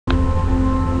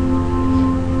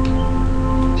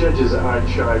Judges are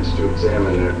charged to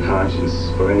examine their conscience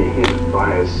for any hint of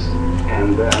bias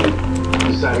and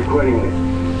then decide accordingly.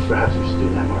 Perhaps we should do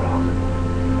that more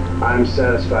often. I'm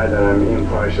satisfied that I'm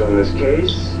impartial in this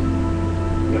case.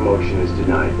 Your motion is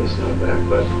denied, Miss Novak,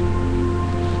 but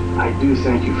I do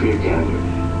thank you for your candor.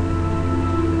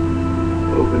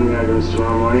 Opening arguments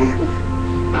tomorrow morning.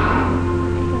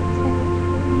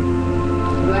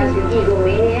 You ask an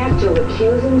egomaniac to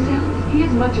recuse himself? He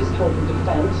as much as told the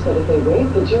defense that if they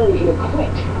waived the jury, he'd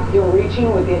acquit. You're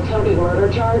reaching with the attempted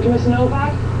murder charge, Miss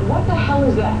Novak? What the hell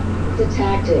is that? It's a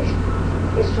tactic.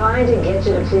 He's trying to get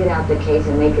you to plead out the case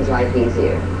and make his life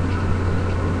easier.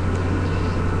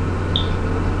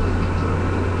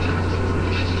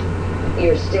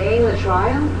 You're staying the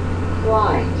trial?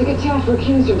 Why? To get Taft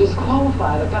recused or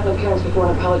disqualified. I've got no appearance before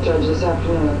an appellate judge this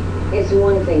afternoon. It's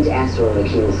one thing to ask for a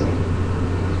recusal.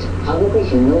 To publicly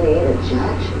humiliate a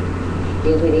judge?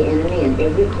 He'll be the enemy in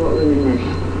every courtroom in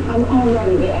Manhattan. I'm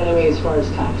already the enemy as far as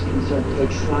Taft's concerned. The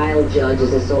trial judge is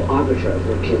the sole arbiter of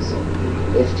recusal.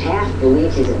 If Taft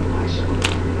believes he's impartial,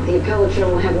 the appellate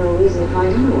term will have no reason to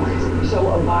find otherwise.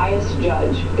 So a biased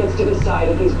judge gets to decide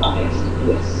if he's biased?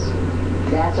 Yes.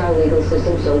 That's our legal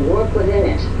system, so work within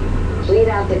it. Plead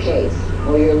out the case,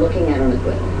 or you're looking at an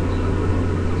acquittal.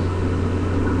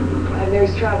 That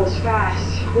news travels fast.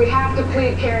 We have to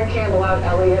plead Karen Campbell out,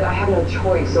 Elliot. I have no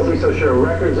choice. Don't be so sure.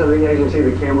 Records of the agency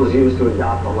that Campbell's used to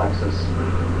adopt Alexis.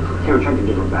 Karen tried to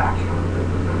give her back.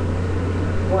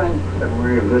 When?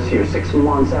 February of this year, 6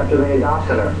 months after they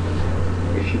adopted her.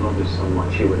 If she loved her so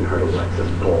much, she wouldn't hurt Alexis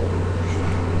Bull.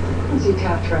 Is he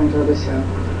Taft trying to throw this out?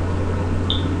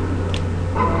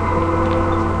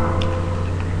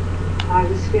 I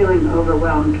was feeling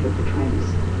overwhelmed with the twins.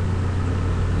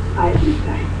 I admit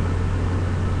that.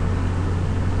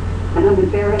 And I'm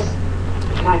embarrassed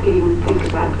that I could even think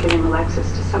about giving Alexis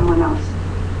to someone else.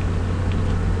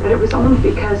 But it was only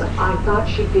because I thought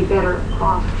she'd be better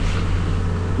off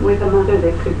with a mother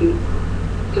that could be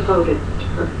devoted to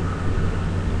her.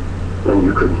 Then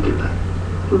you couldn't do that.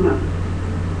 No.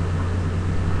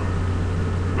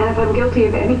 And if I'm guilty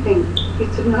of anything,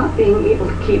 it's of not being able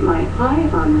to keep my eye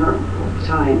on her all the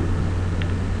time.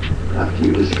 After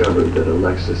you discovered that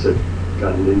Alexis had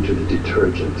gotten into the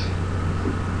detergent,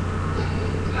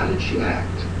 how did she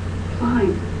act?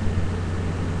 Fine.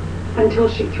 Until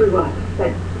she threw up.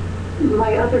 But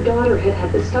my other daughter had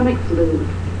had the stomach flu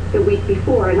the week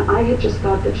before, and I had just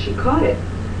thought that she caught it.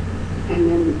 And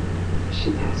then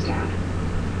she passed out.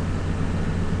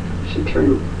 She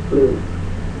turned blue.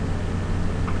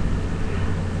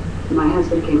 My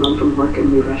husband came home from work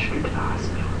and we rushed her to the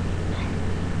hospital.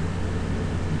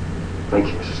 Thank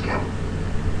you, Mrs. Campbell.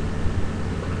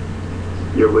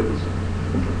 Your witness.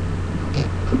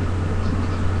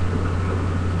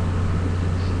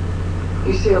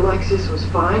 You say Alexis was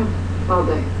fine all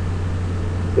day?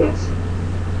 Yes.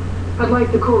 I'd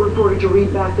like the court reporter to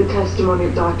read back the testimony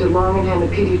of Dr. Longenhand, a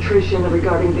pediatrician,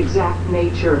 regarding the exact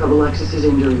nature of Alexis's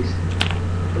injuries.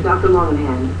 Dr.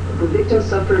 Longenhand, the victim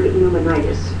suffered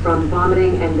pneumonitis from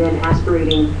vomiting and then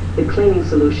aspirating the cleaning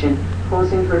solution,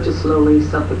 causing her to slowly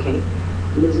suffocate.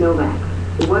 Ms. Novak,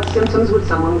 what symptoms would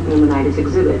someone with pneumonitis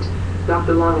exhibit?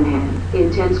 Dr. Longenhand,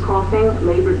 intense coughing,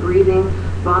 labored breathing,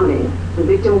 vomiting. The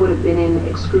victim would have been in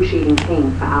excruciating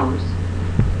pain for hours.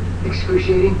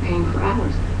 Excruciating pain for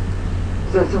hours?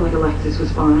 Does that sound like Alexis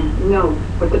was fine? No,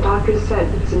 what the doctor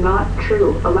said is not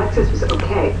true. Alexis was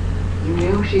okay. You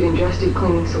knew she'd ingested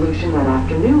cleaning solution that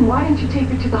afternoon. Why didn't you take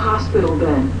her to the hospital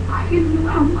then? I didn't know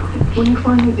how much. When you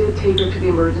finally did take her to the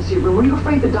emergency room, were you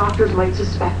afraid the doctors might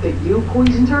suspect that you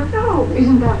poisoned her? No.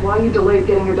 Isn't that why you delayed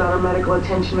getting your daughter medical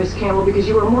attention, Miss Campbell? Because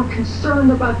you were more concerned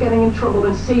about getting in trouble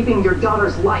than saving your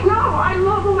daughter's life? No, I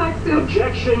love Alexis.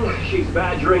 Objection. She's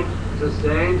badgering.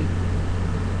 Sustained.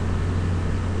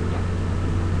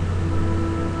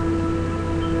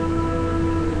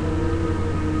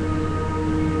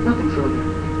 Nothing further.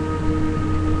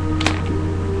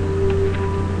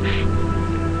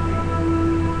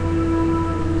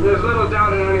 There's little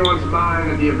doubt in anyone's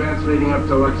mind that the events leading up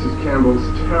to Alexis Campbell's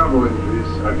terrible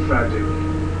injuries are tragic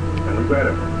and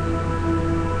regrettable.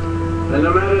 And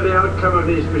no matter the outcome of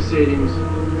these proceedings,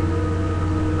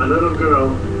 a little girl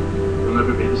will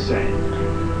never be the same.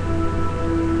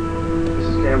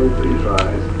 Mrs. Campbell, please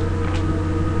rise.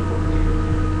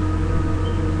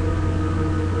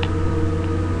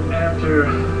 After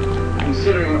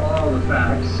considering all the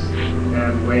facts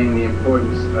and weighing the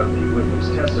importance of the witness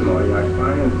testimony, I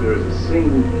find that there is a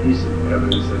single piece of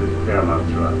evidence that is paramount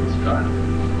throughout this trial.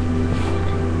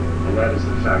 And that is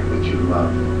the fact that you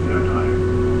love your daughter.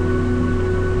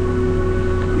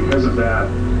 Because of that,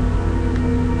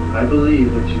 I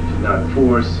believe that you did not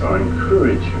force or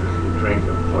encourage her to drink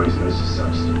a poisonous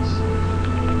substance.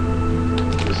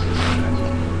 This is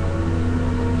tragic.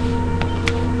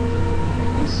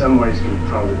 In some ways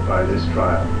compounded by this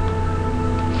trial.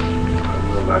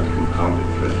 I will not compound it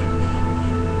further.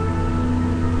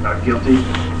 Not guilty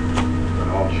on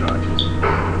all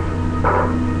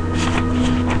charges.